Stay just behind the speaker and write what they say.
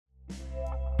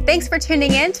Thanks for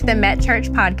tuning in to the Met Church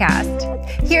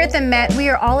podcast. Here at the Met, we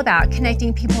are all about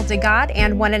connecting people to God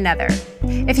and one another.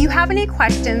 If you have any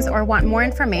questions or want more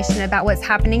information about what's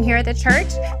happening here at the church,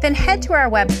 then head to our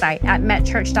website at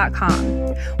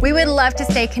metchurch.com. We would love to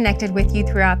stay connected with you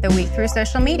throughout the week through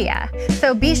social media,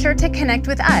 so be sure to connect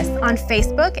with us on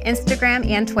Facebook, Instagram,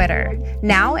 and Twitter.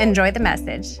 Now, enjoy the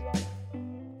message.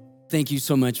 Thank you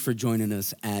so much for joining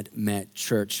us at Met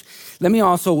Church. Let me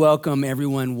also welcome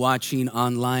everyone watching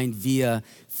online via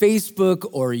Facebook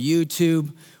or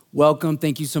YouTube. Welcome.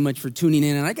 Thank you so much for tuning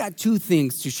in. And I got two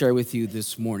things to share with you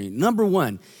this morning. Number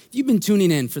one, if you've been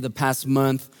tuning in for the past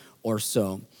month or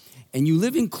so, and you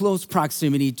live in close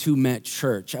proximity to Met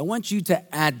Church, I want you to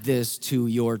add this to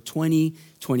your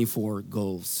 2024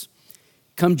 goals.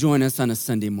 Come join us on a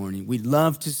Sunday morning. We'd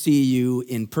love to see you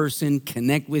in person,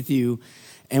 connect with you.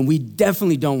 And we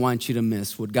definitely don't want you to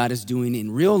miss what God is doing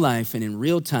in real life and in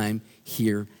real time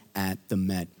here at the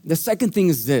Met. The second thing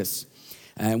is this.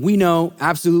 We know,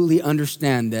 absolutely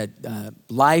understand that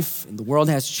life and the world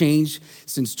has changed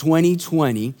since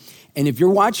 2020. And if you're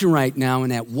watching right now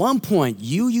and at one point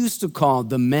you used to call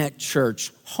the Met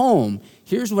Church home,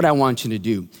 here's what I want you to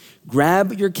do.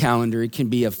 Grab your calendar. It can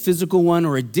be a physical one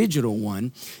or a digital one.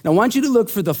 And I want you to look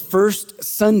for the first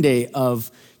Sunday of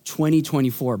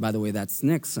 2024. By the way, that's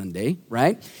next Sunday,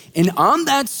 right? And on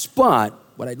that spot,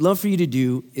 what I'd love for you to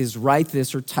do is write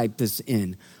this or type this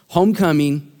in.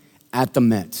 Homecoming at the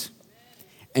Met.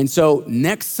 And so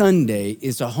next Sunday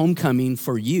is a homecoming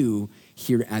for you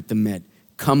here at the Met.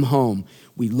 Come home.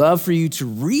 We'd love for you to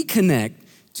reconnect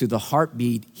to the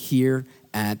heartbeat here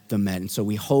at the Met. And so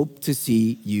we hope to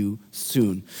see you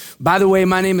soon. By the way,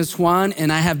 my name is Juan, and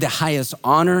I have the highest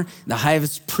honor, the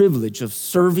highest privilege of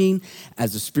serving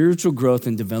as a spiritual growth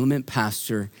and development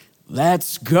pastor.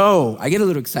 Let's go. I get a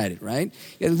little excited, right?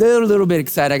 Get a little bit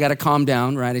excited. I got to calm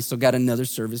down, right? I still got another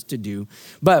service to do.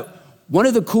 But one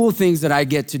of the cool things that I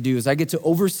get to do is I get to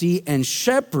oversee and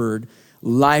shepherd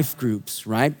life groups,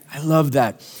 right? I love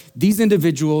that. These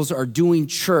individuals are doing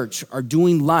church, are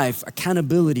doing life,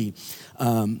 accountability,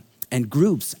 and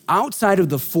groups outside of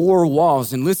the four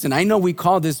walls. And listen, I know we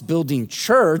call this building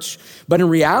church, but in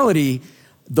reality,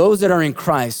 those that are in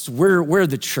Christ, we're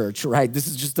the church, right? This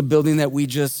is just the building that we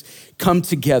just come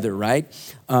together, right?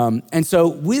 And so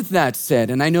with that said,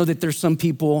 and I know that there's some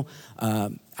people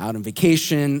out on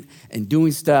vacation and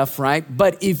doing stuff, right?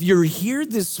 But if you're here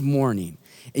this morning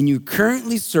and you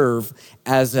currently serve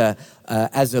as a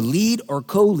lead or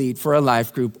co-lead for a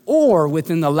life group, or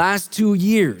within the last 2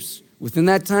 years, within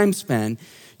that time span,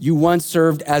 you once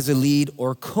served as a lead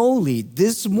or co-lead,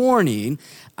 this morning,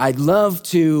 I'd love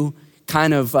to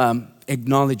kind of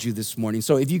acknowledge you this morning.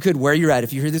 So if you could, where you're at,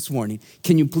 if you're here this morning,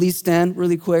 can you please stand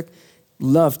really quick?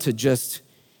 Love to just,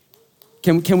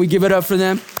 can we give it up for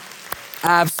them?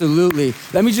 Absolutely.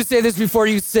 Let me just say this before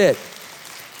you sit.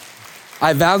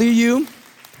 I value you.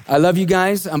 I love you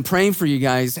guys. I'm praying for you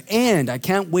guys. And I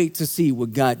can't wait to see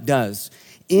what God does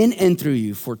in and through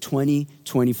you for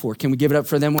 2024. Can we give it up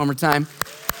for them one more time?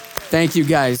 Thank you,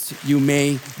 guys. You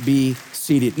may be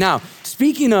seated. Now,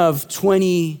 speaking of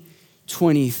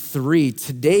 2023,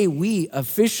 today we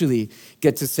officially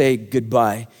get to say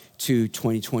goodbye to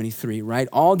 2023, right?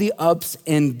 All the ups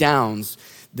and downs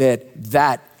that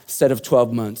set of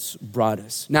 12 months brought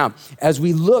us. Now, as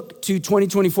we look to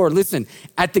 2024, listen,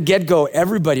 at the get-go,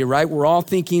 everybody, right? We're all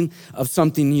thinking of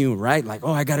something new, right? Like,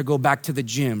 oh, I got to go back to the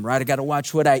gym, right? I got to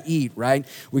watch what I eat, right?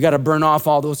 We got to burn off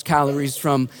all those calories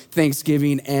from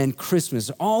Thanksgiving and Christmas,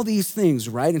 all these things,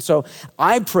 right? And so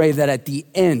I pray that at the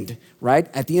end,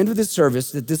 right? At the end of this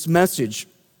service, that this message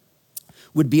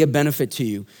would be a benefit to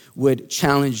you, would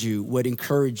challenge you, would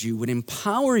encourage you, would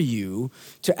empower you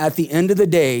to, at the end of the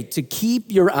day, to keep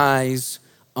your eyes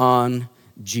on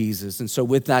Jesus. And so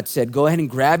with that said, go ahead and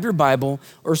grab your Bible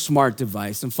or smart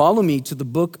device and follow me to the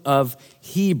book of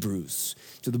Hebrews,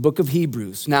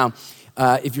 Now,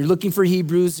 if you're looking for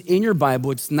Hebrews in your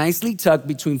Bible, it's nicely tucked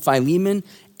between Philemon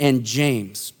and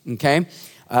James, okay?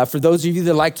 For those of you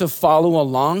that like to follow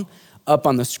along, up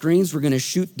on the screens, we're going to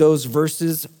shoot those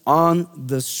verses on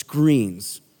the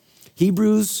screens.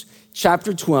 Hebrews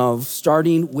chapter 12,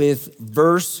 starting with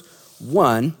verse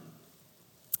 1.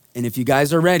 And if you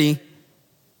guys are ready,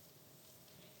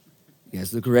 you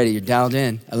guys look ready. You're dialed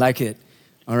in. I like it.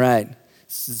 All right.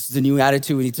 This is the new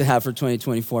attitude we need to have for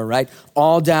 2024, right?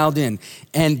 All dialed in.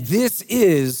 And this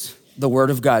is the word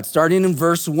of God. Starting in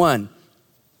verse 1.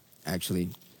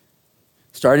 Actually,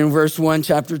 Starting in verse 1,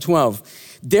 chapter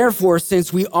 12. Therefore,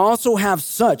 since we also have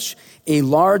such a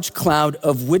large cloud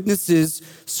of witnesses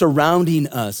surrounding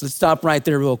us. Let's stop right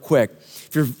there real quick.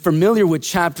 If you're familiar with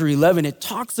chapter 11, it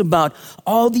talks about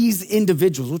all these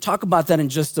individuals. We'll talk about that in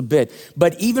just a bit.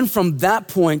 But even from that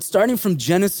point, starting from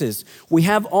Genesis, we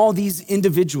have all these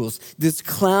individuals, this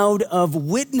cloud of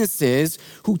witnesses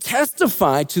who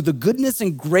testify to the goodness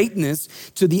and greatness,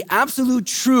 to the absolute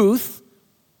truth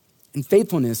and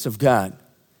faithfulness of God.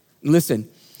 And listen,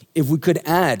 if we could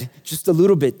add just a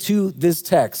little bit to this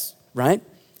text, right,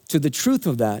 to the truth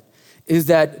of that, is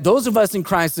that those of us in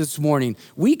Christ this morning,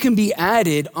 we can be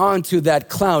added onto that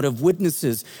cloud of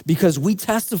witnesses because we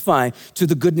testify to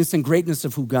the goodness and greatness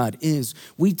of who God is.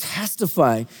 We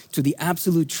testify to the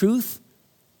absolute truth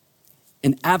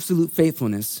and absolute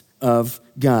faithfulness of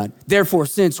God. Therefore,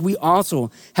 since we also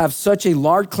have such a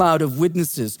large cloud of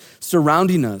witnesses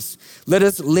surrounding us, let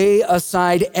us lay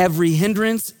aside every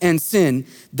hindrance and sin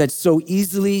that so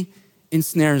easily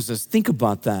ensnares us. Think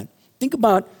about that. Think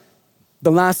about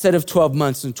the last set of 12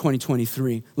 months in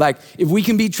 2023. Like, if we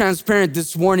can be transparent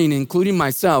this morning, including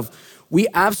myself, we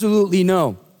absolutely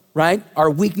know, right, our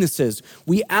weaknesses.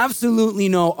 We absolutely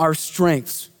know our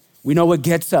strengths. We know what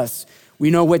gets us.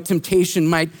 We know what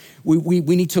temptation we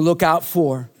need to look out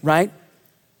for, right?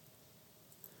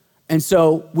 And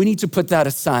so we need to put that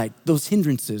aside, those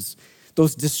hindrances,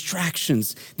 those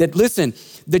distractions that, listen,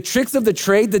 the tricks of the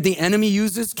trade that the enemy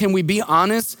uses, can we be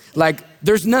honest? Like,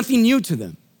 there's nothing new to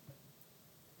them.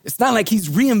 It's not like he's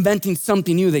reinventing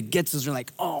something new that gets us. We're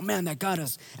like, oh man, that got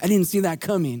us. I didn't see that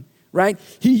coming, right?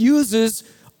 He uses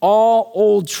all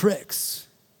old tricks.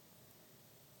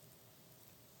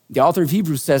 The author of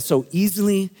Hebrews says, so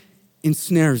easily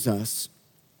ensnares us.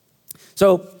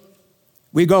 So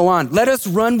we go on. Let us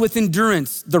run with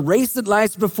endurance the race that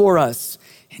lies before us.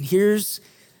 And here's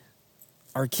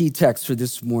our key text for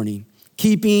this morning.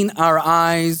 Keeping our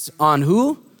eyes on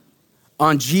who?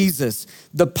 On Jesus,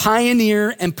 the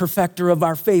pioneer and perfecter of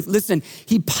our faith. Listen,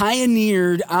 he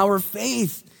pioneered our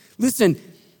faith. Listen,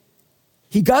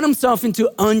 he got himself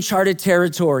into uncharted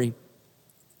territory.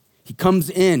 He comes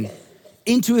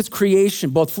into his creation,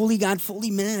 both fully God,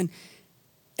 fully man.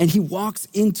 And he walks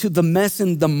into the mess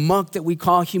and the muck that we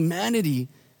call humanity.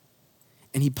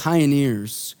 And he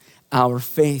pioneers our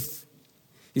faith.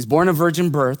 He's born of virgin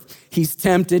birth. He's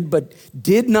tempted, but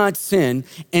did not sin,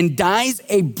 and dies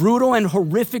a brutal and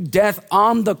horrific death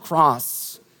on the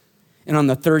cross. And on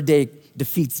the third day,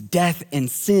 defeats death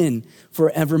and sin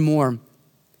forevermore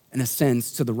and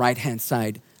ascends to the right-hand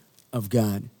side of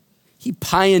God. He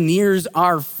pioneers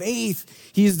our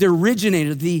faith. He is the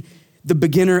originator, the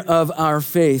beginner of our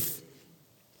faith.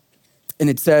 And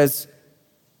it says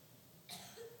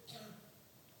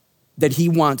that he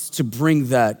wants to bring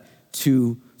that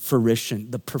to fruition,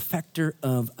 the perfecter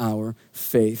of our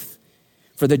faith.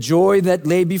 For the joy that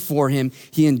lay before him,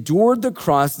 he endured the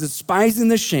cross, despising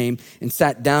the shame, and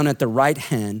sat down at the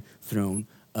right-hand throne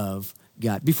of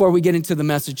God. Before we get into the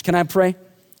message, can I pray?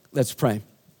 Let's pray.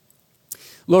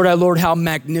 Lord, our Lord, how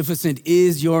magnificent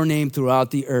is your name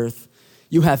throughout the earth.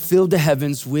 You have filled the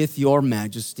heavens with your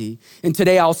majesty. And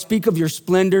today I'll speak of your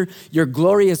splendor, your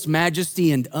glorious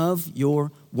majesty, and of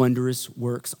your wondrous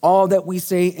works. All that we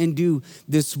say and do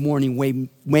this morning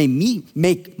may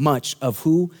make much of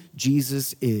who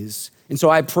Jesus is. And so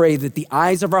I pray that the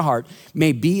eyes of our heart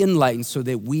may be enlightened so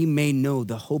that we may know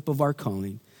the hope of our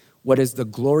calling, what is the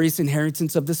glorious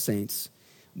inheritance of the saints,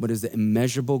 what is the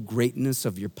immeasurable greatness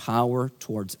of your power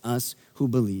towards us who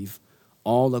believe,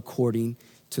 all according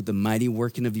to the mighty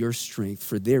working of your strength.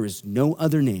 For there is no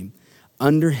other name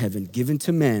under heaven given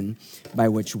to men by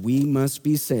which we must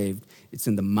be saved. It's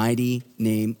in the mighty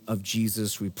name of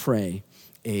Jesus we pray.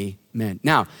 Amen.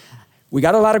 Now, we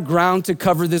got a lot of ground to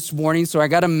cover this morning, so I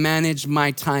got to manage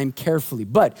my time carefully.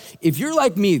 But if you're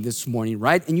like me this morning,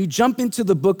 right, and you jump into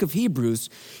the book of Hebrews,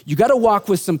 you got to walk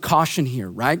with some caution here,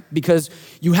 right? Because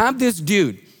you have this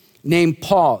dude named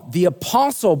Paul, the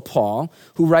Apostle Paul,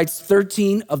 who writes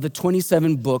 13 of the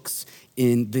 27 books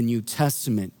in the New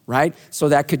Testament, right? So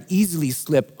that could easily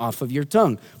slip off of your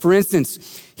tongue. For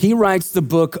instance, he writes the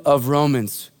book of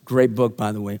Romans. Great book,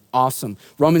 by the way. Awesome.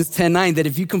 Romans 10:9, that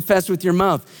if you confess with your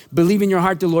mouth, believe in your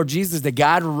heart the Lord Jesus, that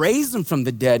God raised him from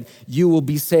the dead, you will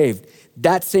be saved.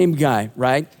 That same guy,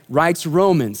 right, writes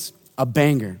Romans, a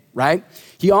banger, right?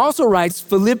 He also writes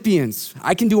Philippians.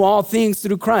 I can do all things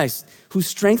through Christ who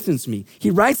strengthens me.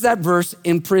 He writes that verse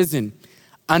in prison.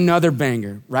 Another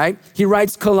banger, right? He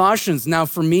writes Colossians. Now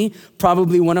for me,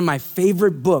 probably one of my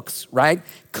favorite books, right?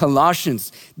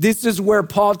 Colossians. This is where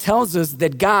Paul tells us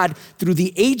that God, through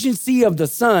the agency of the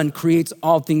Son, creates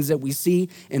all things that we see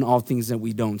and all things that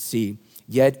we don't see.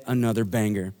 yet another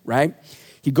banger, right?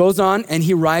 He goes on and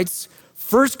he writes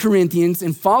 1 Corinthians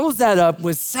and follows that up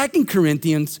with 2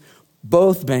 Corinthians,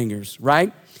 both bangers,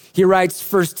 right? He writes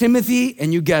 1 Timothy,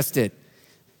 and you guessed it,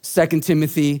 2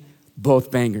 Timothy,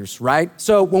 both bangers, right?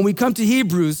 So when we come to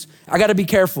Hebrews, I gotta be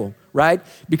careful, right?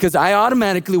 Because I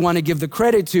automatically wanna give the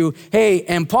credit to, hey,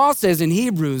 and Paul says in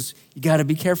Hebrews, you gotta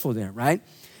be careful there, right?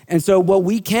 And so what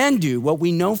we can do, what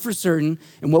we know for certain,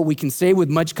 and what we can say with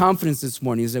much confidence this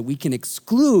morning is that we can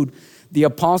exclude the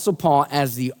Apostle Paul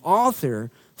as the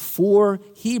author for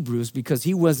Hebrews because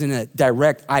he wasn't a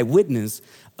direct eyewitness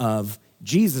of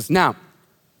Jesus. Now,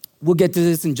 we'll get to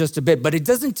this in just a bit, but it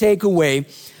doesn't take away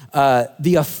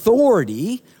the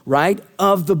authority, right,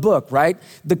 of the book, right?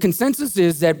 The consensus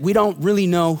is that we don't really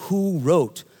know who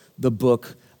wrote the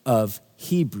book of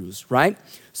Hebrews, right?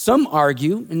 Some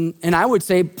argue, and I would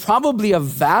say probably a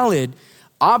valid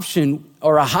option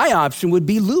or a high option would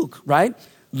be Luke, right?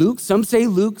 Luke, some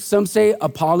say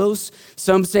Apollos,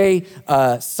 some say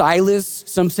Silas,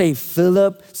 some say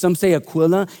Philip, some say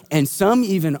Aquila, and some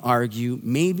even argue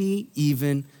maybe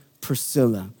even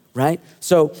Priscilla, right?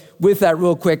 So with that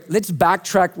real quick, let's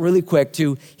backtrack really quick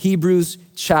to Hebrews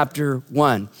chapter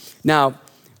 1. Now,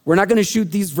 we're not gonna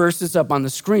shoot these verses up on the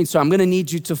screen, so I'm gonna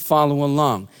need you to follow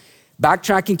along.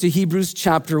 Backtracking to Hebrews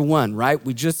chapter 1, right?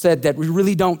 We just said that we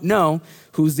really don't know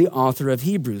who's the author of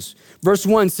Hebrews. Verse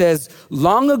 1 says,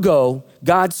 long ago,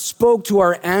 God spoke to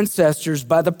our ancestors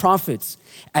by the prophets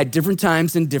at different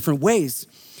times in different ways.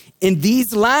 In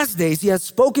these last days, he has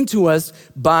spoken to us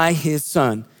by his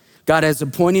Son. God has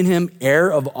appointed him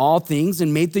heir of all things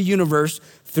and made the universe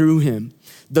through him.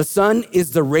 The Son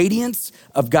is the radiance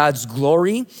of God's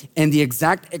glory and the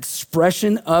exact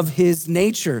expression of his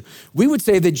nature. We would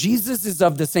say that Jesus is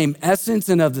of the same essence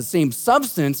and of the same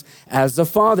substance as the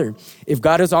Father. If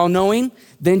God is all-knowing,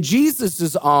 then Jesus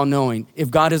is all-knowing.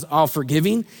 If God is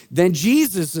all-forgiving, then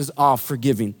Jesus is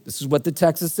all-forgiving. This is what the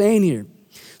text is saying here.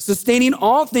 Sustaining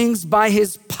all things by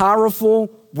his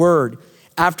powerful word.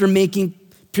 After making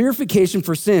purification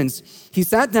for sins, he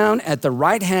sat down at the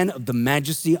right hand of the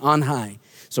majesty on high.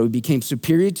 So he became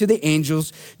superior to the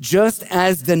angels, just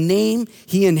as the name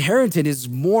he inherited is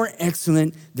more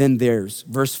excellent than theirs.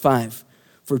 Verse 5,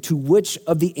 for to which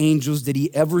of the angels did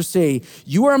he ever say,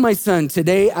 you are my son,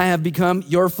 today I have become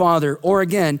your father? Or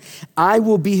again, I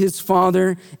will be his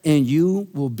father and you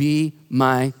will be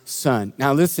my son.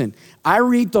 Now listen, I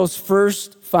read those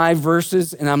first 5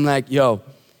 verses and I'm like, yo,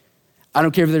 I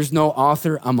don't care if there's no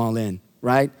author, I'm all in,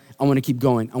 right? I want to keep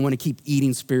going. I want to keep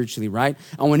eating spiritually, right?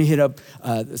 I want to hit up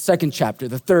the second chapter,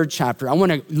 the third chapter. I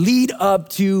want to lead up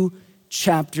to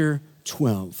chapter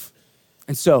 12.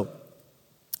 And so,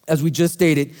 as we just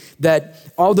stated,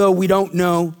 that although we don't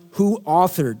know who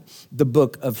authored the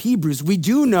book of Hebrews, we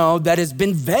do know that it's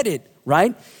been vetted,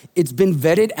 right? It's been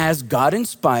vetted as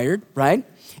God-inspired, right?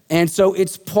 And so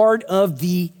it's part of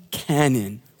the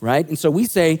canon, right? And so we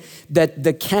say that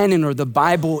the canon or the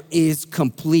Bible is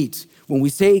complete. When we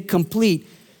say complete,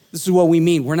 this is what we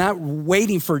mean. We're not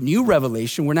waiting for new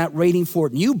revelation. We're not waiting for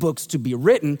new books to be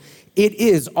written. It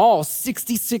is all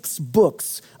 66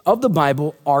 books of the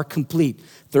Bible are complete.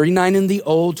 39 in the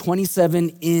old,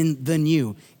 27 in the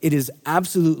new. It is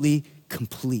absolutely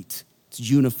complete. It's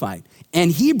unified.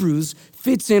 And Hebrews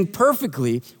fits in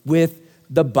perfectly with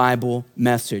the Bible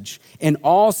message. And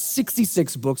all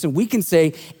 66 books, and we can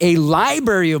say a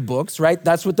library of books, right?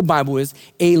 That's what the Bible is.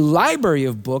 A library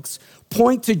of books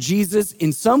point to Jesus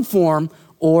in some form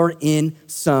or in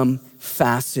some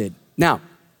facet. Now,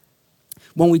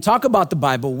 when we talk about the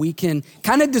Bible, we can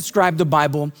kind of describe the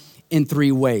Bible in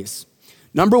 3 ways.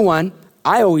 Number 1,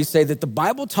 I always say that the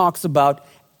Bible talks about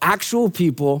actual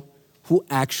people who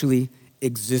actually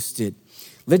existed.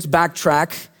 Let's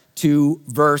backtrack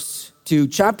to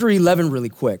chapter 11 really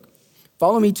quick.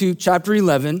 Follow me to chapter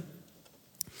 11.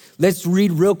 Let's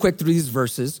read real quick through these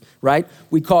verses, right?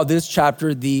 We call this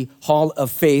chapter the Hall of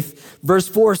Faith. Verse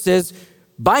 4 says,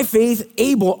 by faith,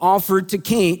 Abel offered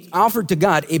to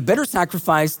God a better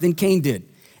sacrifice than Cain did.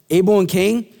 Abel and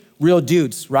Cain, real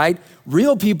dudes, right?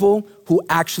 Real people who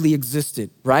actually existed,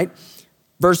 right?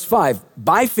 Verse 5,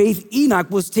 by faith,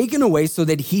 Enoch was taken away so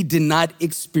that he did not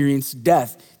experience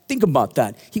death. Think about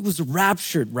that. He was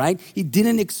raptured, right? He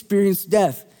didn't experience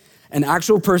death. an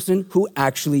actual person who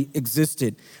actually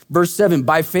existed. Verse 7,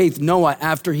 by faith, Noah,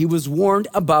 after he was warned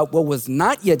about what was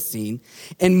not yet seen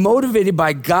and motivated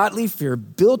by godly fear,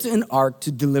 built an ark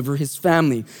to deliver his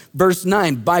family. Verse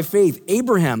 9, by faith,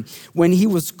 Abraham, when he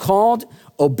was called,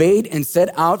 obeyed and set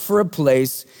out for a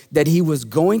place that he was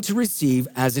going to receive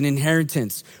as an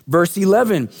inheritance. Verse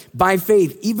 11, by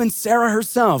faith, even Sarah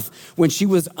herself, when she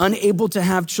was unable to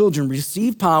have children,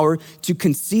 received power to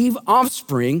conceive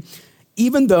offspring,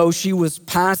 even though she was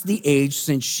past the age,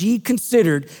 since she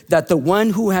considered that the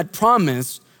one who had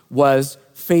promised was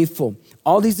faithful.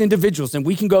 All these individuals, and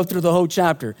we can go through the whole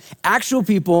chapter, actual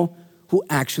people who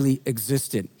actually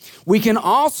existed. We can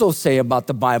also say about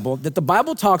the Bible that the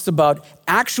Bible talks about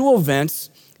actual events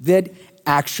that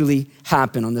actually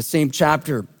happen. On the same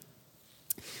chapter,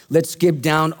 let's skip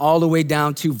down all the way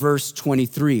down to verse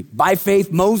 23. By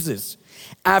faith, Moses,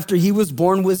 after he was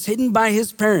born, was hidden by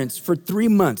his parents for 3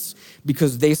 months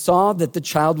because they saw that the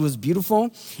child was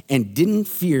beautiful and didn't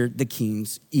fear the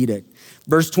king's edict.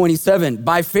 Verse 27,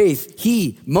 by faith,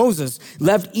 he, Moses,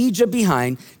 left Egypt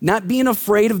behind, not being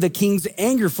afraid of the king's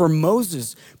anger, for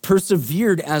Moses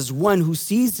persevered as one who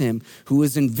sees him who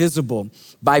is invisible.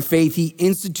 By faith, he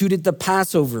instituted the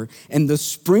Passover and the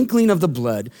sprinkling of the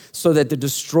blood so that the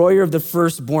destroyer of the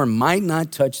firstborn might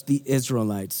not touch the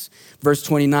Israelites. Verse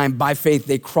 29, by faith,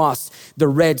 they crossed the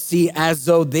Red Sea as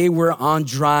though they were on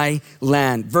dry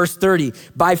land. Verse 30,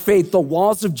 by faith, the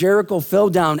walls of Jericho fell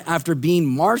down after being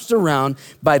marched around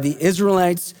by the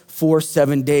Israelites for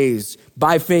 7 days.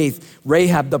 By faith,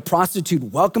 Rahab the prostitute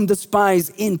welcomed the spies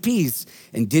in peace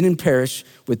and didn't perish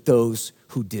with those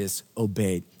who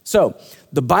disobeyed. So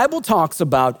the Bible talks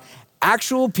about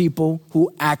actual people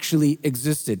who actually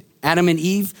existed. Adam and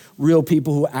Eve, real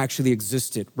people who actually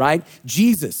existed, right?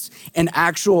 Jesus, an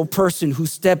actual person who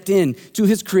stepped in to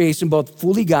his creation, both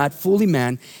fully God, fully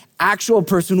man, actual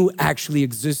person who actually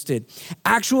existed.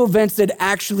 Actual events that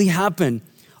actually happened,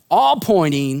 all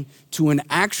pointing to an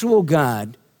actual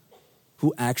God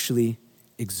who actually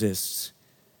exists.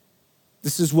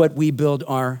 This is what we build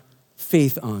our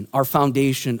faith on, our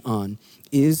foundation on,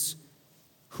 is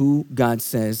who God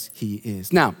says he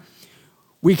is. Now,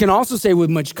 we can also say with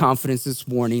much confidence this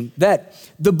morning that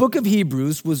the book of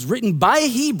Hebrews was written by a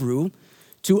Hebrew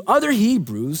to other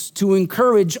Hebrews to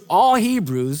encourage all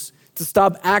Hebrews to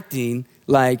stop acting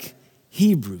like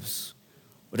Hebrews.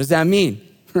 What does that mean,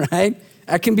 right?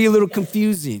 That can be a little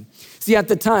confusing. See, at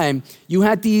the time, you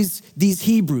had these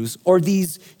Hebrews or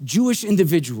these Jewish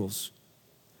individuals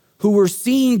who were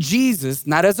seeing Jesus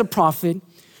not as a prophet,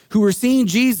 who were seeing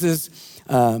Jesus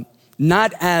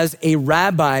not as a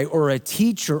rabbi or a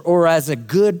teacher or as a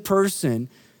good person,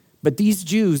 but these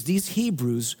Jews, these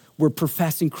Hebrews were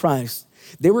professing Christ.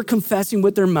 They were confessing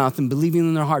with their mouth and believing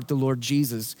in their heart the Lord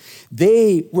Jesus.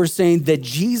 They were saying that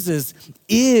Jesus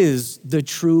is the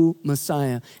true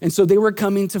Messiah. And so they were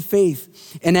coming to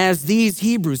faith. And as these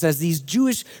Hebrews, as these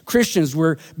Jewish Christians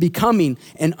were becoming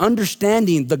and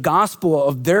understanding the gospel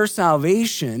of their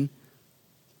salvation,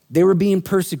 they were being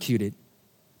persecuted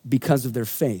because of their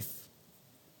faith.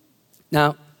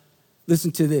 Now,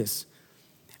 listen to this.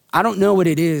 I don't know what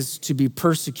it is to be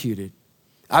persecuted.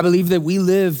 I believe that we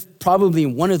live probably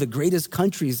in one of the greatest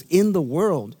countries in the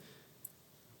world.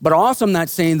 But also I'm not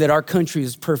saying that our country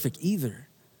is perfect either.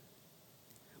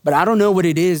 But I don't know what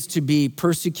it is to be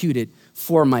persecuted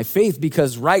for my faith,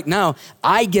 because right now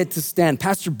I get to stand.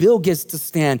 Pastor Bill gets to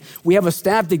stand. We have a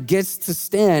staff that gets to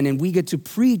stand, and we get to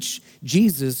preach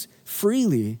Jesus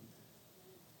freely.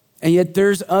 And yet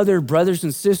there's other brothers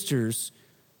and sisters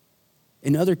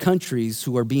in other countries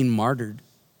who are being martyred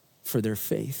for their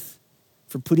faith,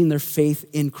 for putting their faith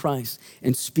in Christ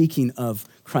and speaking of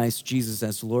Christ Jesus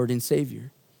as Lord and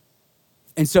Savior.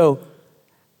 And so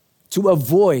to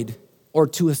avoid or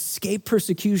to escape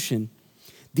persecution,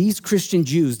 these Christian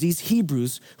Jews, these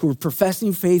Hebrews who were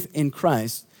professing faith in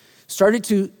Christ, started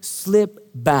to slip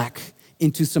back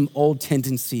into some old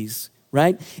tendencies,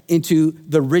 right? Into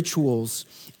the rituals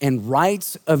and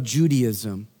rites of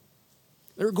Judaism.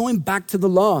 They're going back to the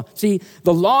law. See,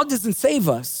 the law doesn't save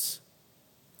us.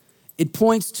 It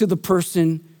points to the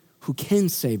person who can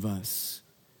save us.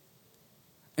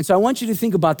 And so I want you to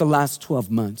think about the last 12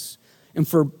 months. And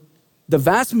for the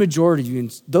vast majority of you,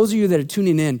 and those of you that are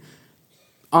tuning in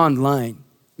online,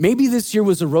 maybe this year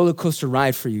was a roller coaster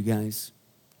ride for you guys.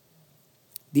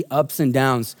 The ups and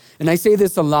downs. And I say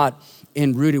this a lot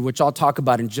in Rooted, which I'll talk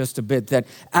about in just a bit, that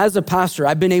as a pastor,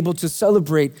 I've been able to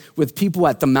celebrate with people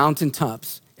at the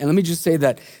mountaintops. And let me just say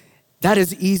that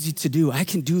is easy to do. I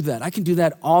can do that. I can do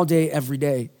that all day, every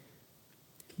day.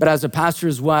 But as a pastor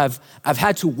as well, I've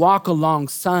had to walk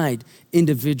alongside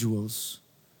individuals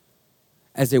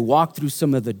as they walk through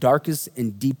some of the darkest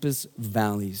and deepest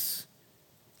valleys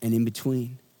and in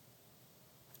between.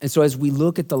 And so as we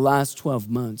look at the last 12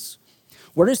 months,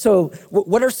 what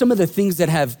are some of the things that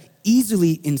have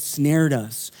easily ensnared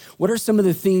us? What are some of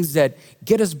the things that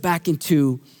get us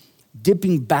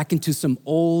dipping back into some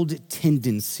old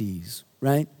tendencies,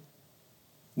 right?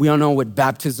 We all know what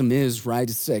baptism is, right?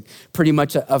 It's like pretty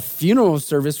much a funeral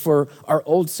service for our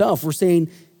old self. We're saying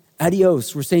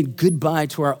adios. We're saying goodbye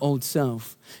to our old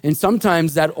self. And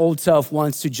sometimes that old self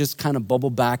wants to just kind of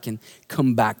bubble back and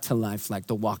come back to life like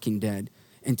the Walking Dead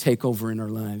and take over in our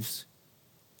lives.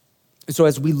 And so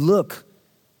as we look,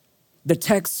 the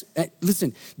text,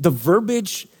 listen, the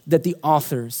verbiage that the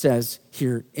author says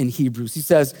here in Hebrews,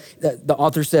 the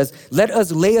author says, let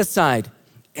us lay aside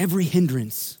every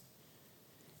hindrance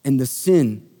and the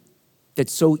sin that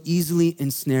so easily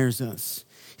ensnares us.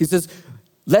 He says,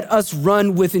 let us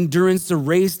run with endurance the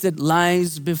race that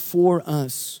lies before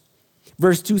us.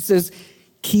 Verse 2 says,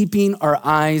 keeping our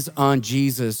eyes on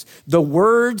Jesus. The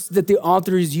words that the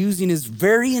author is using is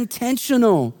very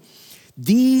intentional.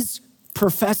 These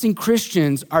professing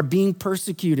Christians are being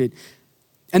persecuted.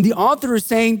 And the author is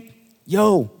saying,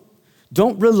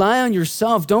 don't rely on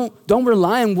yourself. Don't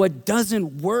rely on what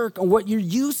doesn't work, on what you're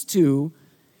used to.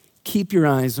 Keep your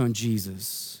eyes on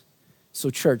Jesus. So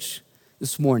church,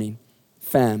 this morning,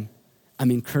 fam,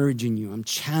 I'm encouraging you, I'm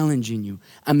challenging you,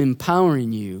 I'm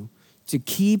empowering you to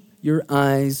keep your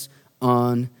eyes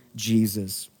on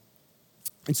Jesus.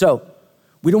 And so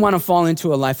we don't want to fall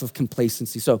into a life of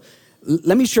complacency. So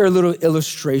let me share a little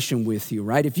illustration with you,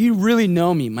 right? If you really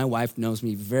know me, my wife knows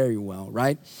me very well,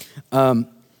 right? I'm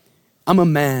a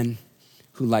man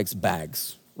who likes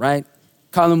bags, right?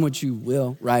 Call them what you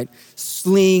will, right?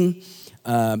 Sling,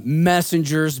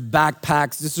 messengers,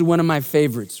 backpacks. This is one of my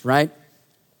favorites, right?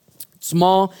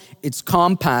 Small, it's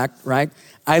compact, right?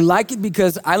 I like it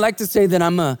because I like to say that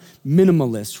I'm a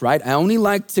minimalist, right? I only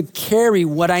like to carry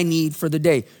what I need for the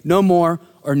day, no more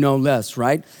or no less,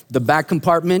 right? The back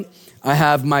compartment, I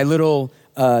have my little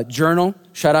journal.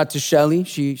 Shout out to Shelly.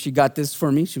 She got this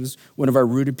for me. She was one of our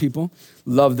rooted people.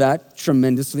 Love that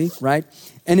tremendously, right?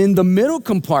 And in the middle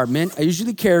compartment, I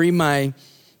usually carry my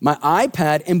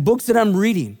iPad and books that I'm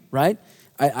reading, right?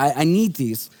 I need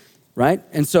these, right?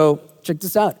 And so check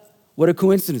this out. What a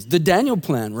coincidence. The Daniel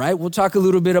Plan, right? We'll talk a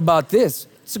little bit about this.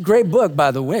 It's a great book,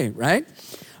 by the way, right?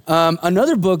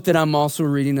 Another book that I'm also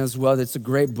reading as well that's a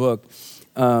great book,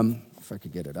 if I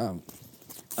could get it out,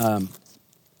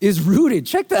 is Rooted.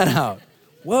 Check that out.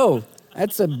 Whoa,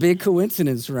 that's a big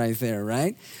coincidence right there,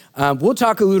 right? We'll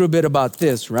talk a little bit about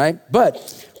this, right?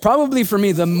 But probably for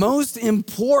me, the most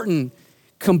important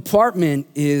compartment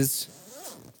is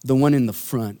the one in the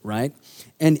front, right?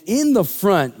 And in the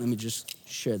front, let me just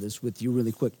share this with you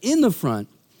really quick. In the front,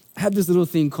 I have this little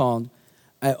thing called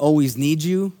I always need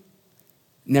you,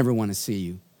 never want to see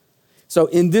you. So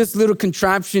in this little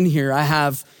contraption here, I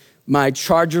have my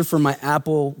charger for my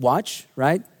Apple Watch,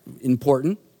 right?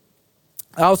 Important.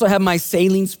 I also have my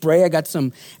saline spray. I got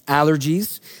some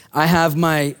allergies. I have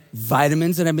my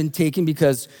vitamins that I've been taking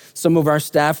because some of our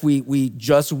staff, we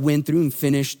just went through and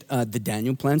finished the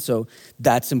Daniel Plan, so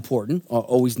that's important. I'll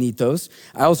always need those.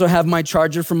 I also have my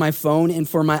charger for my phone and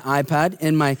for my iPad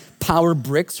and my power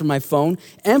bricks for my phone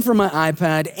and for my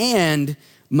iPad and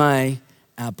my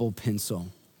Apple Pencil.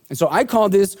 And so I call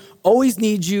this always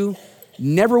need you,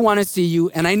 never want to see you,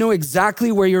 and I know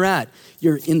exactly where you're at.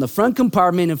 You're in the front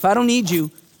compartment. If I don't need you,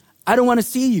 I don't want to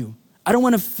see you. I don't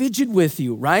want to fidget with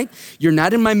you, right? You're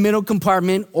not in my middle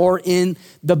compartment or in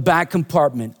the back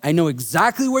compartment. I know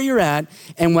exactly where you're at,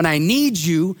 and when I need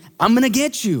you, I'm going to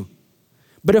get you.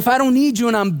 But if I don't need you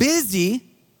and I'm busy,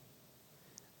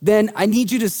 then I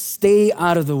need you to stay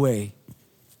out of the way.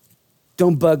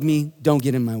 Don't bug me. Don't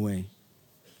get in my way.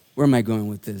 Where am I going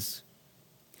with this?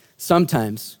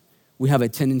 Sometimes we have a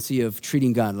tendency of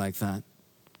treating God like that.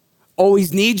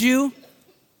 Always need you.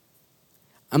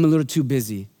 I'm a little too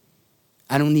busy.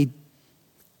 I don't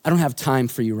have time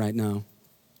for you right now.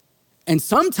 And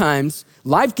sometimes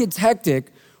life gets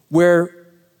hectic where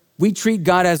we treat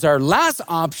God as our last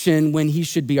option when he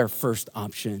should be our first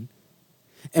option.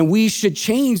 And we should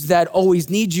change that always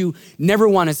need you, never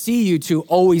want to see you to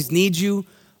always need you,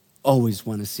 always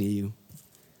want to see you,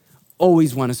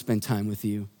 always want to spend time with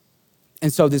you.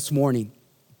 And so this morning,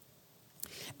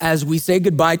 as we say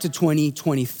goodbye to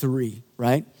 2023,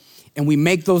 right? And we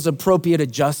make those appropriate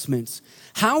adjustments.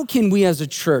 How can we as a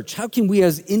church, how can we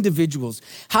as individuals,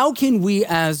 how can we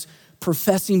as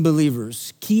professing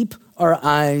believers keep our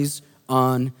eyes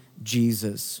on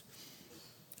Jesus?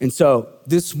 And so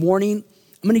this morning,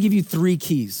 I'm gonna give you 3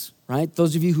 keys, right?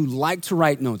 Those of you who like to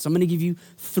write notes, I'm gonna give you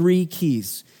 3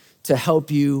 keys to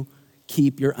help you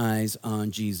keep your eyes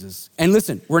on Jesus. And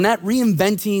listen, we're not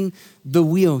reinventing the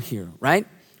wheel here, right?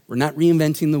 We're not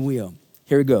reinventing the wheel.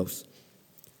 Here it goes.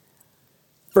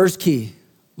 First key,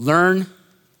 learn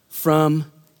from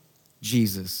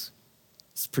Jesus.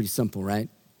 It's pretty simple, right?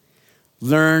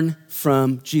 Learn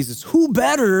from Jesus. Who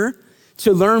better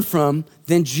to learn from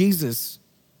than Jesus,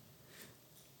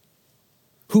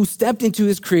 who stepped into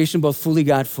his creation, both fully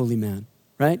God, fully man,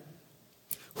 right?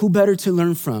 Who better to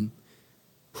learn from?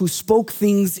 Who spoke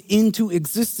things into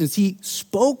existence. He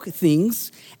spoke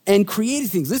things and created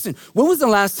things. Listen, when was the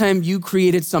last time you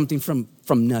created something from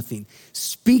nothing?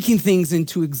 Speaking things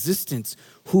into existence.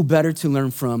 Who better to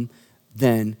learn from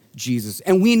than Jesus?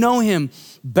 And we know him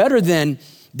better than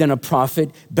a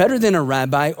prophet, better than a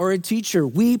rabbi or a teacher.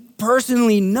 We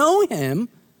personally know him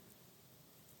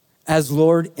as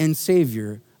Lord and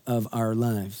Savior of our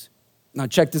lives. Now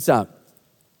check this out.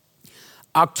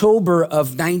 October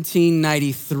of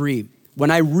 1993,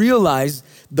 when I realized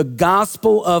the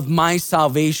gospel of my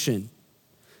salvation.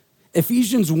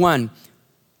 Ephesians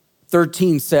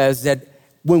 1:13 says that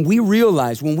when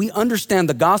we understand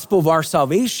the gospel of our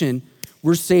salvation,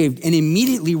 we're saved, and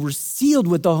immediately we're sealed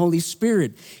with the Holy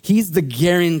Spirit. He's the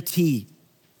guarantee,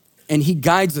 and he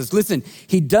guides us. Listen,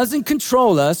 he doesn't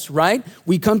control us, right?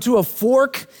 We come to a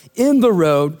fork in the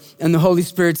road, and the Holy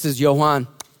Spirit says, "Yo, Juan,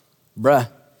 bruh,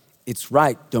 it's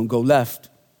right, don't go left,"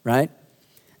 right?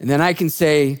 And then I can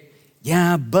say,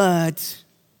 "Yeah, but,"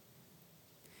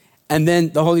 and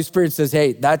then the Holy Spirit says,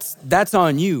 "Hey, that's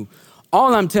on you.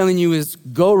 All I'm telling you is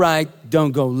go right,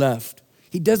 don't go left."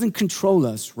 He doesn't control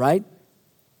us, right?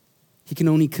 He can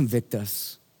only convict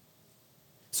us.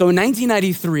 So in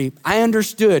 1993, I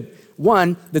understood,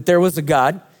 1, that there was a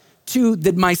God, 2,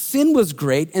 that my sin was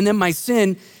great, and then my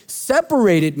sin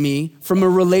separated me from a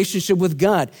relationship with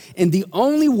God. And the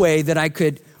only way that I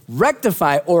could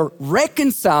rectify or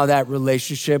reconcile that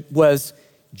relationship was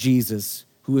Jesus,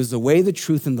 who is the way, the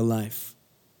truth, and the life.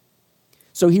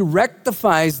 So he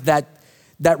rectifies that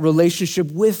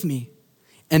relationship with me.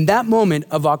 And that moment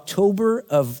of October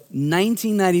of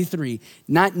 1993,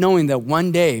 not knowing that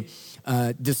one day,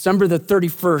 December the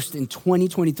 31st in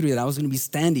 2023, that I was gonna be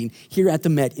standing here at the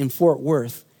Met in Fort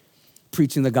Worth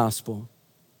preaching the gospel,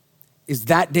 is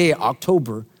that day,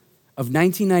 October of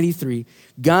 1993,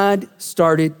 God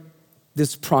started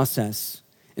this process.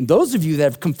 And those of you that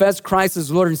have confessed Christ as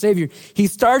Lord and Savior, he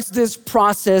starts this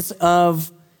process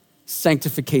of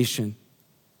sanctification,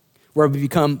 where we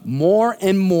become more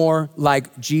and more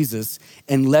like Jesus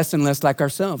and less like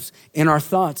ourselves in our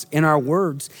thoughts, in our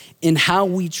words, in how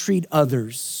we treat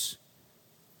others.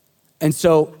 And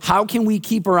so how can we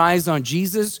keep our eyes on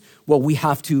Jesus? Well, we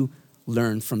have to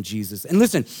learn from Jesus. And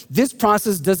listen, this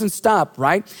process doesn't stop,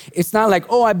 right? It's not like,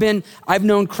 oh, I've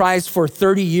known Christ for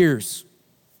 30 years.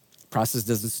 Process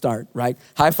doesn't start, right?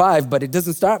 High five, but it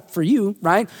doesn't stop for you,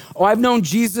 right? Oh, I've known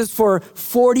Jesus for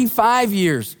 45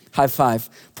 years. High five.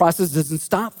 Process doesn't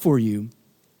stop for you.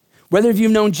 Whether if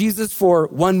you've known Jesus for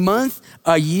 1 month,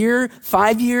 a year,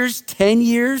 5 years, 10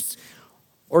 years,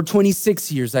 or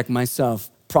 26 years like myself,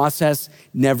 process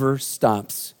never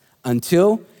stops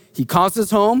until he calls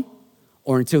us home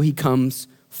or until he comes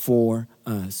for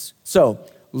us. So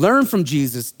learn from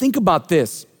Jesus. Think about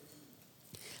this.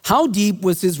 How deep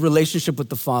was his relationship with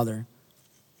the Father?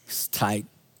 It's tight,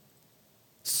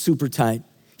 super tight.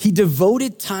 He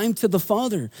devoted time to the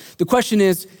Father. The question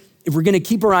is, if we're gonna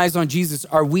keep our eyes on Jesus,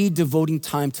 are we devoting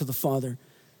time to the Father?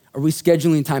 Are we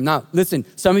scheduling time? Now, listen,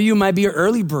 some of you might be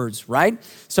early birds, right?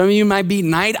 Some of you might be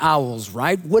night owls,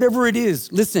 right? Whatever it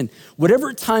is, listen,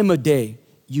 whatever time of day,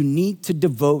 you need to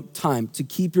devote time to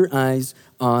keep your eyes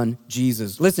on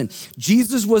Jesus. Listen,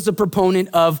 Jesus was a proponent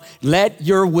of let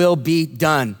your will be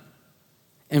done.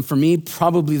 And for me,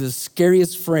 probably the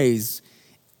scariest phrase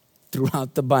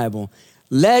throughout the Bible.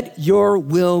 Let your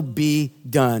will be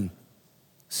done.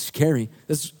 Scary.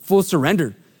 That's full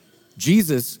surrender.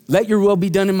 Jesus, let your will be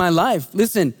done in my life.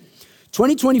 Listen,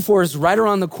 2024 is right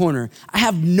around the corner. I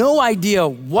have no idea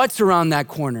what's around that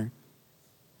corner.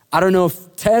 I don't know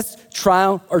if test,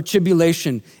 trial, or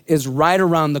tribulation is right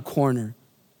around the corner.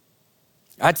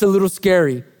 That's a little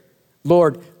scary.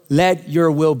 Lord, let your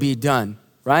will be done,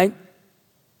 right?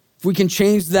 If we can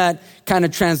change that kind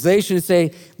of translation and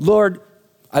say, Lord,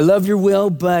 I love your will,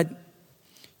 but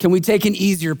can we take an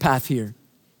easier path here?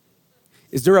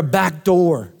 Is there a back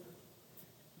door,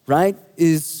 right?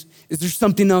 Is there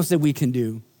something else that we can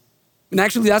do? And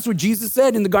actually, that's what Jesus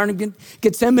said in the Garden of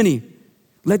Gethsemane.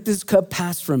 Let this cup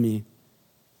pass from me.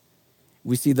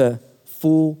 We see the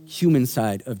full human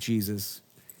side of Jesus.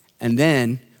 And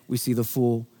then we see the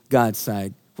full God's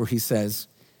side, where he says,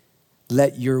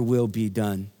 let your will be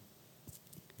done.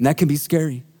 And that can be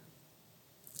scary.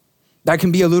 That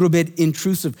can be a little bit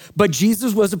intrusive. But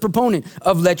Jesus was a proponent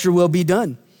of let your will be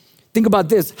done. Think about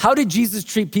this. How did Jesus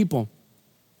treat people?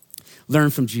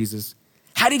 Learn from Jesus.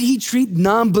 How did he treat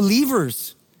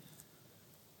non-believers?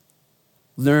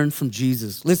 Learn from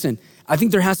Jesus. Listen, I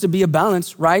think there has to be a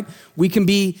balance, right? We can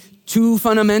be too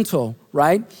fundamental,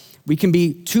 right? We can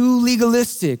be too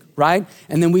legalistic, right?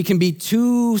 And then we can be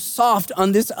too soft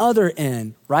on this other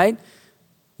end, right?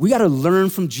 We got to learn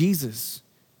from Jesus.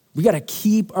 We got to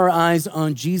keep our eyes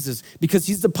on Jesus because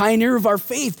he's the pioneer of our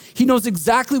faith. He knows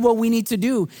exactly what we need to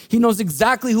do. He knows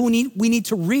exactly who we need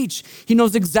to reach. He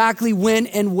knows exactly when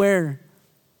and where.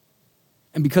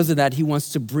 And because of that, he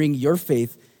wants to bring your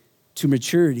faith to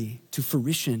maturity, to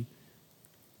fruition.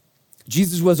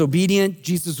 Jesus was obedient.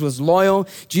 Jesus was loyal.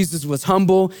 Jesus was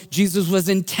humble. Jesus was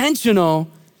intentional.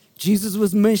 Jesus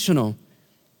was missional.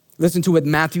 Listen to what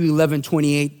Matthew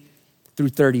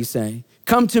 11:28-30 say.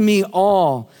 Come to me,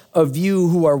 all of you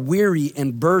who are weary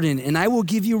and burdened, and I will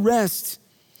give you rest.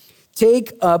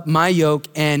 Take up my yoke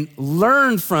and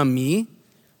learn from me,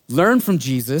 learn from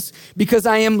Jesus, because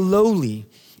I am lowly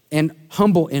and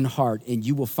humble in heart, and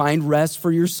you will find rest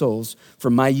for your souls. For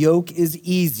my yoke is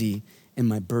easy and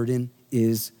my burden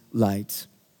is light.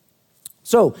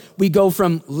 So we go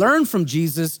from learn from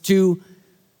Jesus to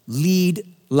lead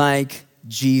like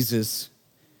Jesus.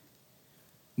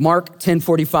 Mark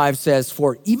 10:45 says,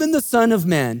 for even the Son of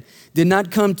Man did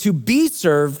not come to be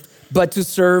served, but to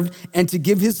serve and to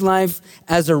give his life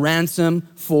as a ransom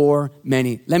for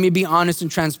many. Let me be honest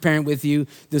and transparent with you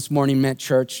this morning, Met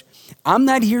Church. I'm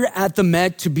not here at the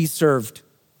Met to be served.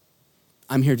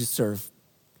 I'm here to serve.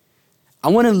 I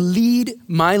want to lead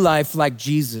my life like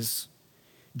Jesus.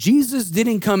 Jesus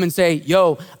didn't come and say,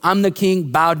 yo, I'm the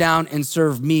king, bow down and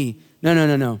serve me.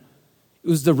 No. It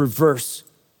was the reverse.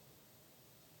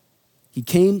 He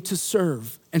came to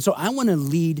serve. And so I want to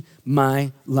lead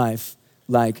my life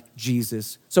like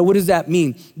Jesus. So what does that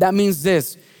mean? That means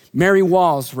this. Mary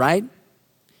Walls, right?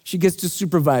 She gets to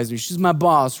supervise me. She's my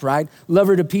boss, right? Love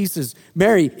her to pieces.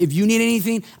 Mary, if you need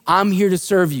anything, I'm here to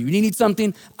serve you. You need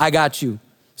something? I got you.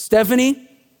 Stephanie,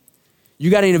 you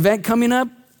got an event coming up?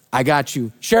 I got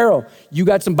you. Cheryl, you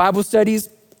got some Bible studies?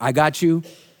 I got you.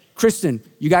 Kristen,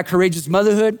 you got courageous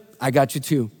motherhood? I got you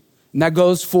too. And that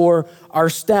goes for our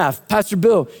staff. Pastor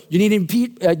Bill, you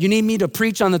need me to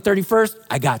preach on the 31st?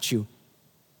 I got you.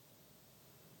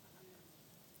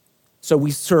 So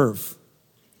we serve.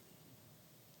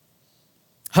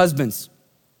 Husbands,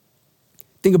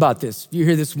 think about this. If you're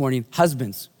here this morning,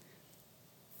 husbands,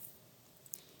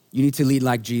 you need to lead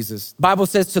like Jesus. The Bible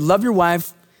says to love your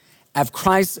wife as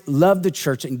Christ loved the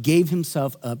church and gave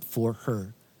himself up for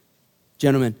her.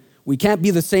 Gentlemen, we can't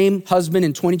be the same husband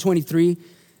in 2023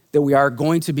 that we are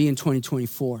going to be in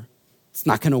 2024. It's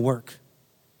not gonna work.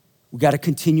 We gotta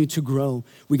continue to grow.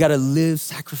 We gotta live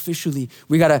sacrificially.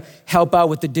 We gotta help out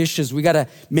with the dishes. We gotta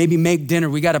maybe make dinner.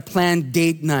 We gotta plan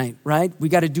date night, right? We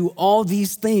gotta do all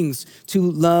these things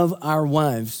to love our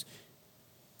wives.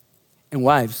 And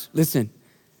wives, listen,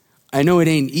 I know it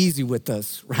ain't easy with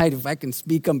us, right? If I can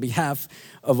speak on behalf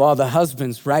of all the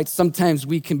husbands, right? Sometimes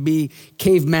we can be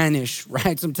cavemanish,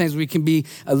 right? Sometimes we can be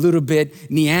a little bit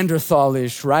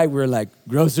Neanderthalish, right? We're like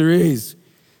groceries,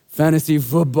 fantasy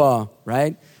football,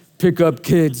 right? Pick up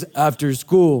kids after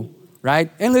school, right?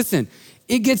 And listen,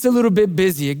 it gets a little bit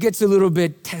busy. It gets a little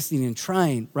bit testing and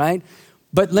trying, right?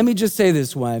 But let me just say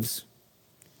this, wives.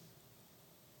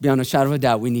 Beyond a shadow of a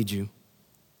doubt, we need you.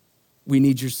 We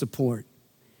need your support.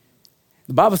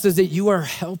 The Bible says that you are a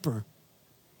helper.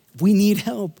 We need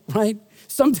help, right?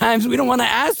 Sometimes we don't want to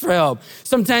ask for help.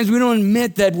 Sometimes we don't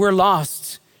admit that we're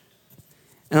lost.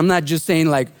 And I'm not just saying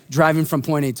like driving from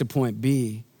point A to point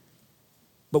B,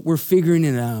 but we're figuring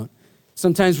it out.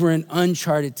 Sometimes we're in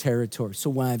uncharted territory. So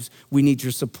wives, we need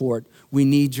your support. We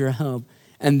need your help.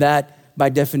 And that by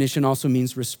definition also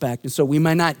means respect. And so we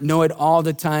might not know it all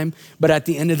the time, but at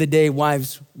the end of the day,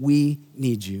 wives, we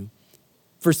need you.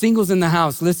 For singles in the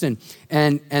house, listen,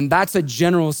 and that's a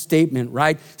general statement,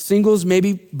 right? Singles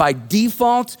maybe by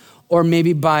default or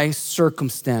maybe by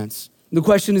circumstance. The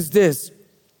question is this.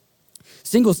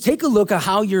 Singles, take a look at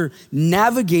how you're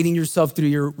navigating yourself through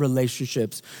your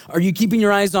relationships. Are you keeping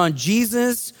your eyes on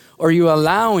Jesus or are you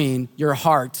allowing your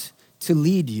heart to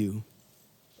lead you?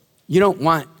 You don't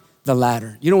want the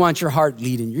latter. You don't want your heart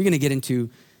leading. You're gonna get into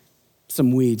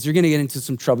some weeds. You're gonna get into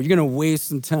some trouble. You're gonna waste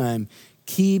some time.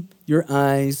 Keep your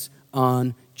eyes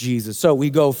on Jesus. So we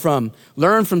go from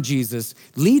learn from Jesus,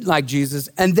 lead like Jesus,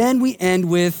 and then we end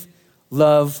with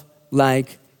love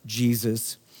like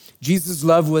Jesus. Jesus'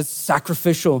 love was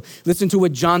sacrificial. Listen to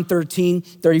what John 13,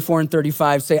 34 and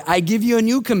 35 say. I give you a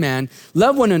new command,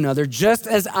 love one another just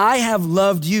as I have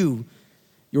loved you.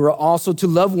 You are also to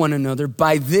love one another.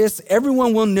 By this,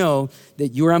 everyone will know that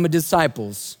you are my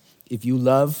disciples if you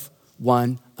love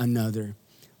one another.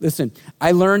 Listen,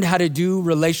 I learned how to do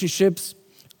relationships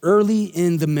early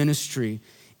in the ministry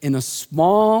in a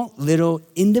small, little,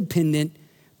 independent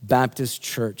Baptist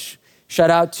church. Shout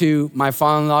out to my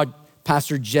father-in-law,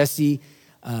 Pastor Jesse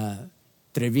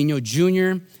Trevino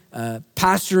Jr.,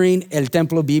 pastoring El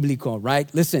Templo Bíblico,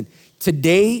 right? Listen,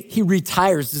 today he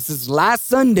retires. This is last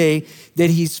Sunday that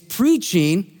he's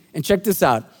preaching. And check this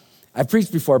out. I've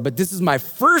preached before, but this is my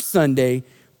first Sunday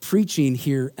preaching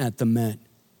here at the Met.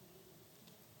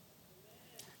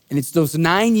 And it's those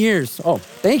 9 years. Oh,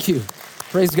 thank you.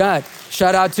 Praise God.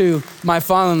 Shout out to my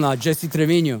father-in-law, Jesse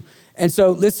Trevino. And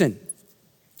so listen,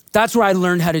 that's where I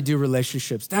learned how to do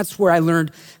relationships. That's where I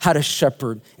learned how to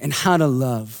shepherd and how to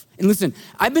love. And listen,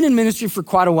 I've been in ministry for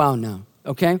quite a while now,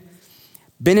 okay?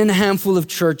 Been in a handful of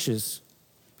churches,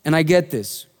 and I get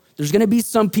this. There's gonna be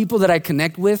some people that I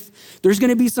connect with. There's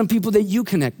gonna be some people that you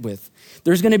connect with.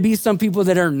 There's gonna be some people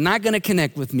that are not gonna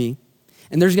connect with me,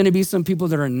 and there's gonna be some people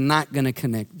that are not gonna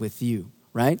connect with you,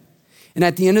 right? And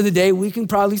at the end of the day, we can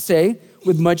probably say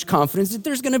with much confidence that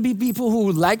there's gonna be people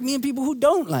who like me and people who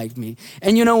don't like me.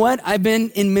 And you know what? I've been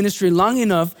in ministry long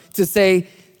enough to say,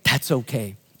 that's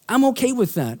okay. I'm okay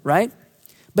with that, right?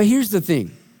 But here's the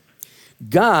thing.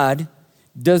 God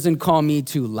doesn't call me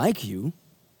to like you.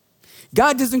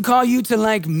 God doesn't call you to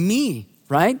like me,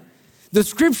 right? The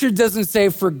scripture doesn't say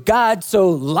for God so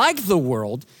liked the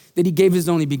world that he gave his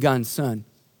only begotten son.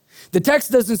 The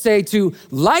text doesn't say to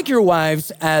like your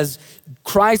wives as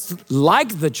Christ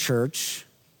liked the church.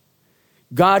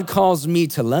 God calls me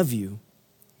to love you.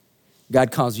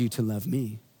 God calls you to love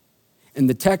me. And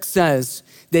the text says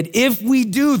that if we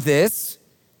do this,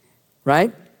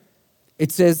 right?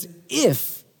 It says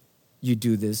if you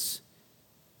do this,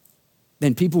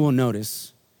 then people will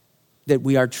notice that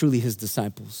we are truly his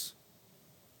disciples.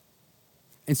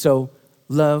 And so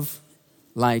love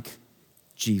like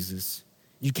Jesus.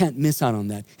 You can't miss out on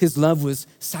that. His love was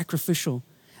sacrificial.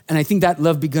 And I think that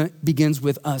love begins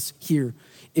with us here.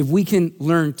 If we can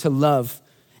learn to love,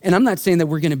 and I'm not saying that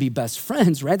we're gonna be best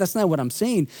friends, right? That's not what I'm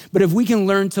saying. But if we can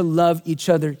learn to love each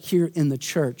other here in the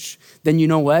church, then you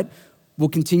know what? We'll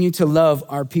continue to love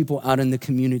our people out in the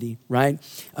community, right?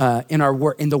 In our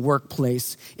work, in the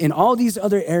workplace, in all these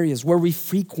other areas where we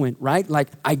frequent, right? Like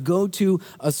I go to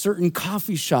a certain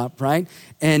coffee shop, right?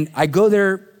 And I go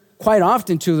there quite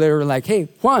often too. They were like, hey,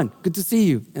 Juan, good to see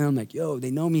you. And I'm like, yo, they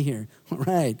know me here. All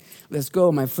right, let's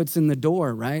go. My foot's in the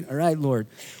door, right? All right, Lord,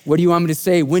 what do you want me to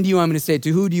say? When do you want me to say it?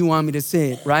 To who do you want me to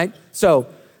say it, right? So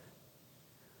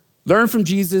learn from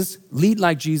Jesus, lead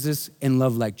like Jesus, and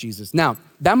love like Jesus. Now,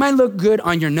 that might look good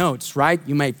on your notes, right?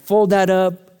 You might fold that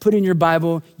up, put in your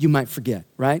Bible, you might forget,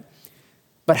 right?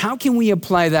 But how can we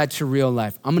apply that to real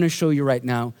life? I'm gonna show you right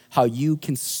now how you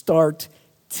can start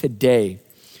today.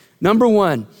 Number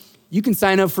one, you can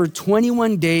sign up for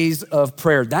 21 days of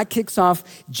prayer. That kicks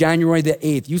off January the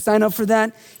 8th. You sign up for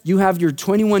that, you have your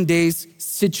 21 days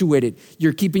situated.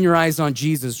 You're keeping your eyes on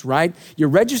Jesus, right? You're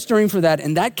registering for that,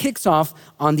 and that kicks off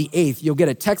on the 8th. You'll get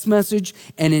a text message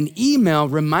and an email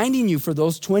reminding you for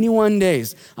those 21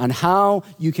 days on how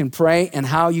you can pray and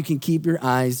how you can keep your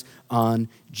eyes on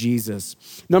Jesus.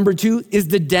 Number two is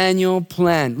the Daniel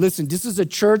plan. Listen, this is a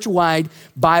church-wide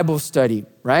Bible study,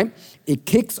 right? It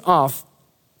kicks off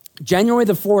January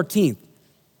the 14th.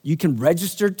 You can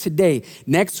register today.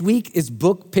 Next week is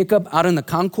book pickup out in the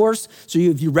concourse. So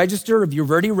if you've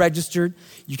already registered,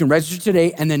 you can register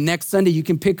today. And then next Sunday, you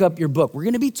can pick up your book. We're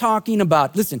going to be talking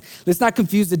about, listen, let's not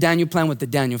confuse the Daniel plan with the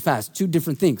Daniel fast. Two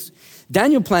different things.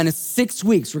 Daniel plan is 6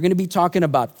 weeks. We're going to be talking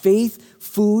about faith,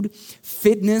 food,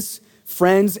 fitness,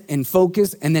 friends, and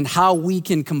focus, and then how we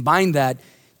can combine that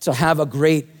to have a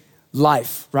great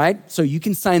life, right? So you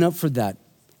can sign up for that.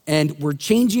 And we're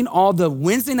changing all the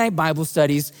Wednesday night Bible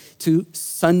studies to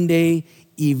Sunday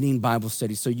evening Bible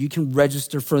studies. So you can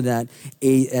register for that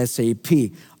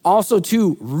ASAP. Also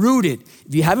too, Rooted.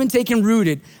 If you haven't taken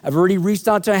Rooted, I've already reached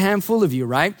out to a handful of you,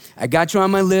 right? I got you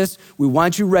on my list. We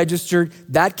want you registered.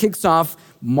 That kicks off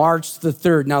March the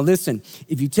 3rd. Now listen,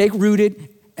 if you take Rooted,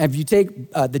 if you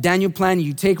take the Daniel plan,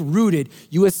 you take Rooted,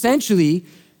 you essentially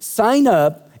sign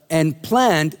up and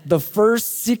planned the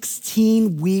first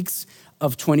 16 weeks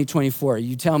of 2024.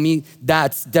 You tell me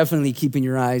that's definitely keeping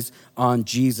your eyes on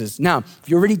Jesus. Now, if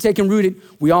you're already taking Rooted,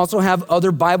 we also have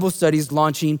other Bible studies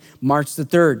launching March the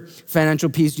 3rd. Financial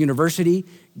Peace University,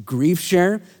 grief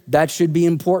share. That should be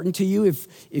important to you. If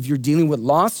you're dealing with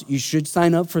loss, you should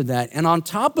sign up for that. And on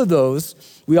top of those,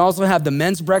 we also have the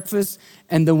men's breakfast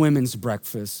and the women's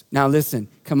breakfast. Now listen,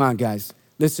 come on guys,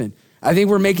 listen. I think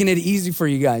we're making it easy for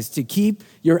you guys to keep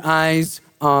your eyes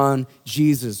on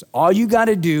Jesus. All you got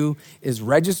to do is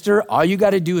register. All you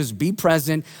got to do is be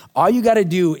present. All you got to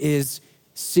do is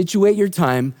situate your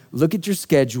time, look at your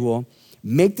schedule,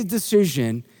 make the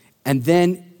decision, and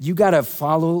then you got to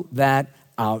follow that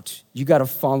out. You got to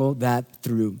follow that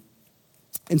through.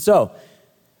 And so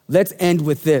let's end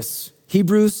with this.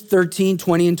 Hebrews 13,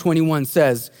 20 and 21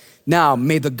 says, "Now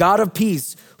may the God of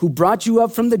peace, who brought you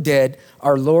up from the dead,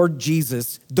 our Lord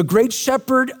Jesus, the great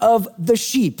shepherd of the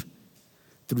sheep,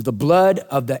 through the blood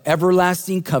of the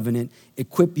everlasting covenant,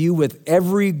 equip you with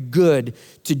every good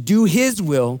to do his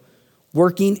will,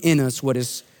 working in us what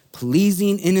is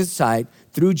pleasing in his sight,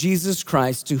 through Jesus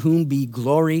Christ, to whom be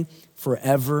glory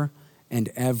forever and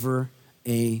ever.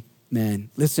 Amen."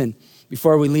 Listen,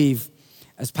 before we leave,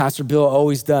 as Pastor Bill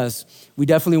always does, we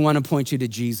definitely want to point you to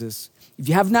Jesus. If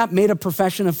you have not made a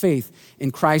profession of faith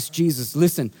in Christ Jesus,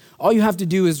 listen, all you have to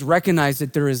do is recognize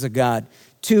that there is a God.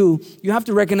 2, you have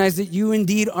to recognize that you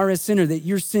indeed are a sinner, that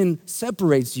your sin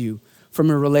separates you from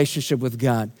a relationship with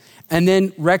God. And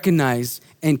then recognize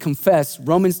and confess.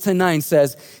 Romans 10:9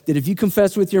 says that if you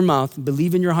confess with your mouth and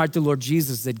believe in your heart the Lord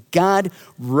Jesus, that God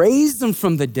raised him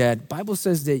from the dead, Bible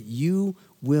says that you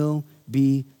will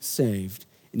be saved.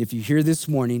 And if you're here this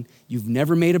morning, you've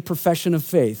never made a profession of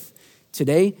faith,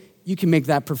 today you can make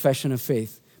that profession of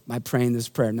faith by praying this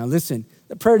prayer. Now listen,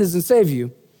 the prayer doesn't save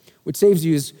you. What saves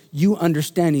you is you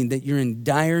understanding that you're in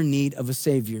dire need of a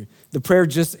Savior. The prayer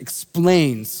just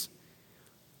explains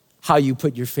how you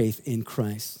put your faith in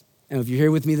Christ. And if you're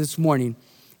here with me this morning,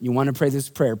 you want to pray this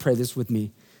prayer, pray this with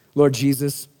me. Lord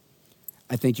Jesus,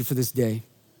 I thank you for this day.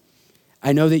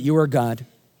 I know that you are God.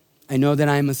 I know that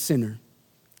I am a sinner,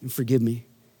 and forgive me.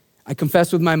 I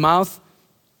confess with my mouth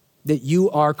that you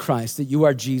are Christ, that you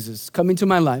are Jesus. Come into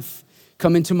my life,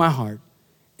 come into my heart,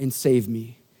 and save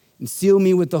me. And seal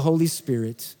me with the Holy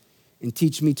Spirit, and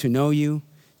teach me to know you,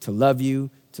 to love you,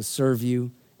 to serve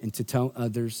you, and to tell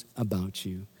others about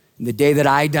you. And the day that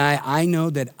I die, I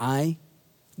know that I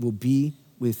will be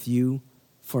with you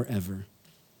forever.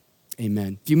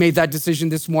 Amen. If you made that decision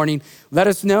this morning, let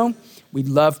us know. We'd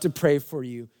love to pray for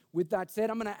you. With that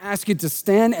said, I'm going to ask you to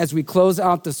stand as we close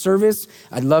out the service.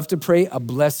 I'd love to pray a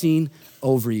blessing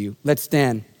over you. Let's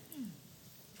stand.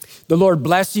 The Lord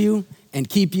bless you and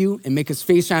keep you and make his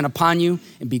face shine upon you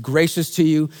and be gracious to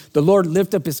you. The Lord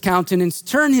lift up his countenance,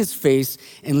 turn his face,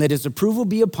 and let his approval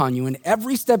be upon you. And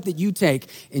every step that you take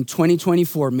in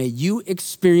 2024, may you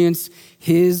experience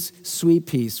his sweet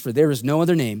peace. For there is no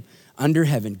other name under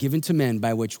heaven given to men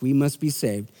by which we must be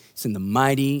saved. It's in the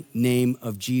mighty name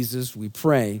of Jesus we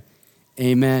pray.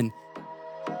 Amen.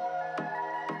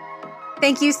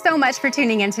 Thank you so much for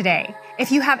tuning in today.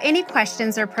 If you have any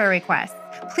questions or prayer requests,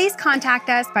 please contact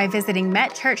us by visiting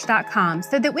metchurch.com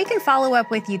so that we can follow up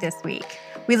with you this week.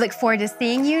 We look forward to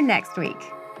seeing you next week.